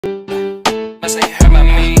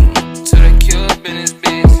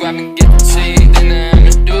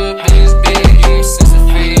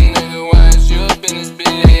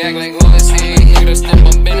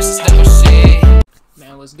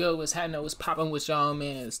happening? What's popping with y'all,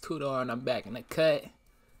 man? It's Tudor and I'm back in the cut.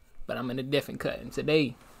 But I'm in a different cut. And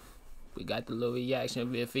today, we got the little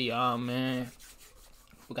reaction video for y'all, man.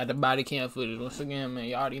 We got the body cam footage. Once again, man,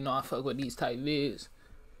 y'all already know I fuck with these type vids.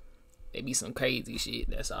 They be some crazy shit.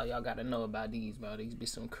 That's all y'all gotta know about these, bro. These be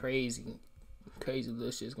some crazy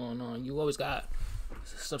little shit's going on. You always got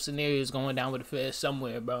some scenarios going down with the feds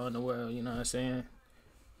somewhere, bro, in the world. You know what I'm saying?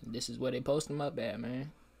 This is where they post them up at,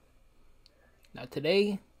 man. Now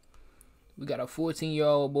today, we got a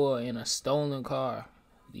 14-year-old boy in a stolen car.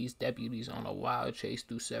 These deputies on a wild chase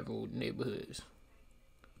through several neighborhoods.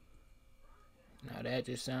 Now that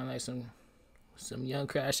just sounds like some young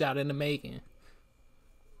crash out in the making.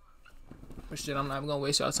 But shit, I'm not even gonna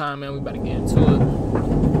waste y'all time, man. We about to get into it.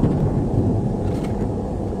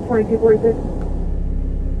 2246.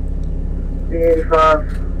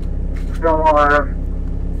 B85. Stonewall Ave.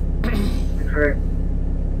 X-ray.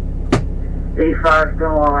 85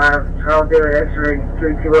 Stonewall Ave. Charles David X-ray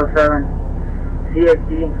 3207.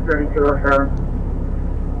 CXD 3207.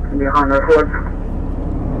 Gonna be a Honda Accord.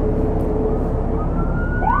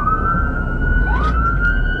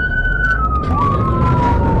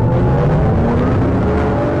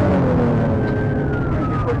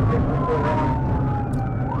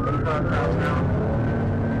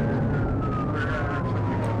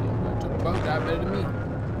 Bro, got better than me.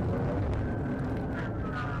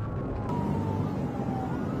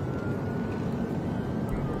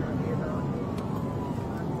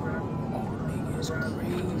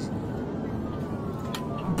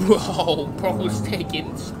 Bro's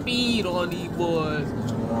taking speed on these boys.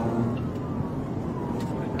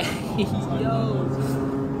 Yo.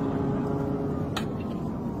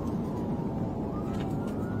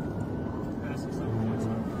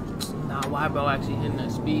 Nah, why bro actually hitting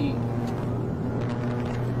that speed?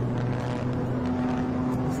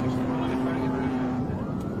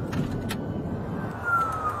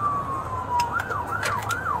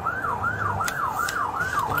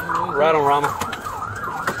 Right on Rama.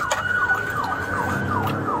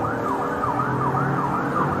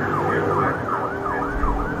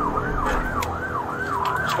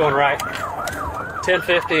 Just going right.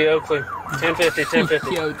 1050 Oakley. 1050,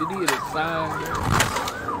 1050. Yo, did he hit a sign?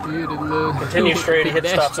 Did he hit a little... Continue straight, he hit the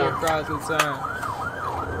stop sign. Across the sign.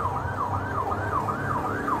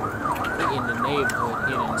 They in the neighborhood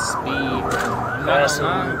getting speed, bro.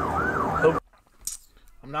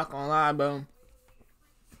 I'm not gonna lie, bro.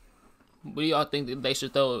 What do y'all think that they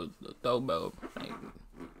should throw, bro?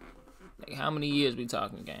 Like how many years we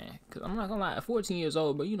talking, gang? Cause I'm not gonna lie, at 14 years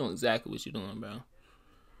old, bro, you know exactly what you're doing, bro.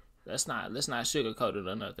 Let's not sugarcoat it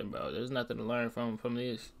or nothing, bro. There's nothing to learn from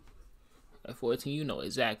this. At 14, you know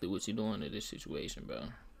exactly what you're doing in this situation, bro.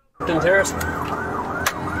 Terrace.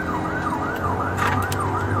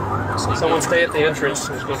 Someone stay at the entrance.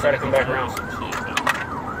 Who's gonna try to come back around? I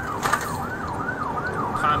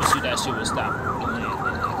promise you that shit will stop.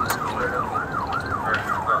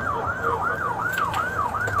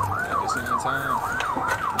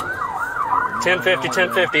 1050,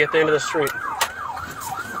 1050 at the end of the street.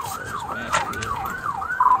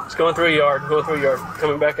 It's going through a yard,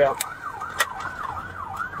 coming back out.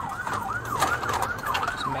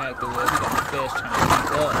 It's mad the way we got the feds trying to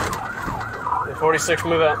keep up. The 46,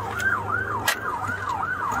 move out.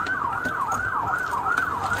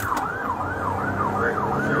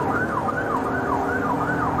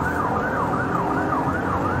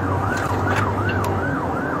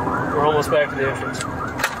 We're almost back to the entrance.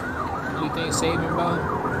 Only thing saving,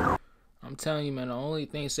 bro, I'm telling you, man, the only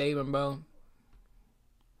thing saving, bro,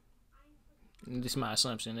 this is my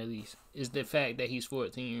assumption at least, is the fact that he's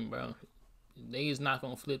 14, bro. They is not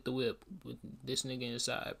gonna flip the whip with this nigga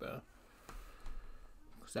inside, bro.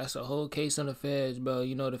 Cause that's a whole case on the feds, bro.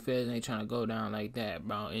 You know the feds ain't trying to go down like that,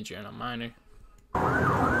 bro, injuring a minor. The only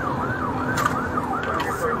way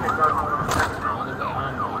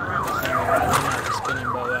I'm not spinning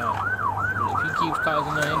bro out. But if he keeps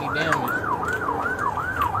causing her any damage,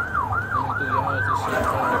 going through yards and shit,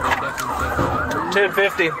 bro, they definitely take her out.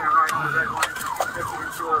 1050.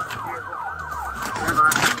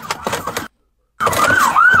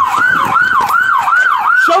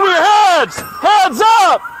 Show me your hands! Hands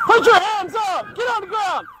up! Put your hands up! Get on the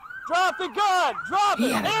ground! Drop the gun! Drop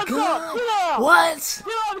it! Hands up! Get down! What?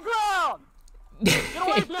 Get on the ground! Get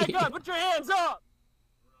away from that gun! Put your hands up!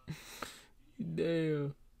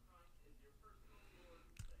 Damn.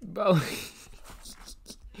 Bro.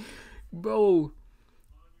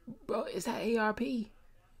 Bro, is that ARP?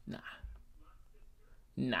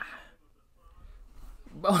 Nah.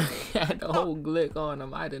 Bro, he had the whole glick on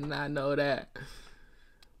him. I did not know that.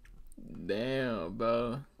 Damn,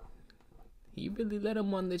 bro. He really let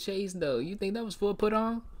him on the chase, though. You think that was full put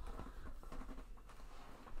on?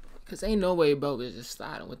 Cause ain't no way bro is just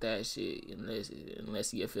starting with that shit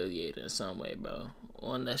unless he affiliated in some way, bro.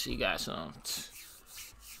 Or unless he got some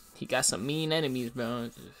mean enemies, bro.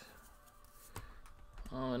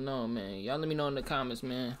 I don't know, man. Y'all let me know in the comments,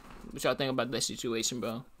 man. What y'all think about that situation,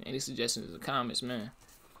 bro? Any suggestions in the comments, man?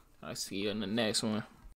 I'll see you in the next one.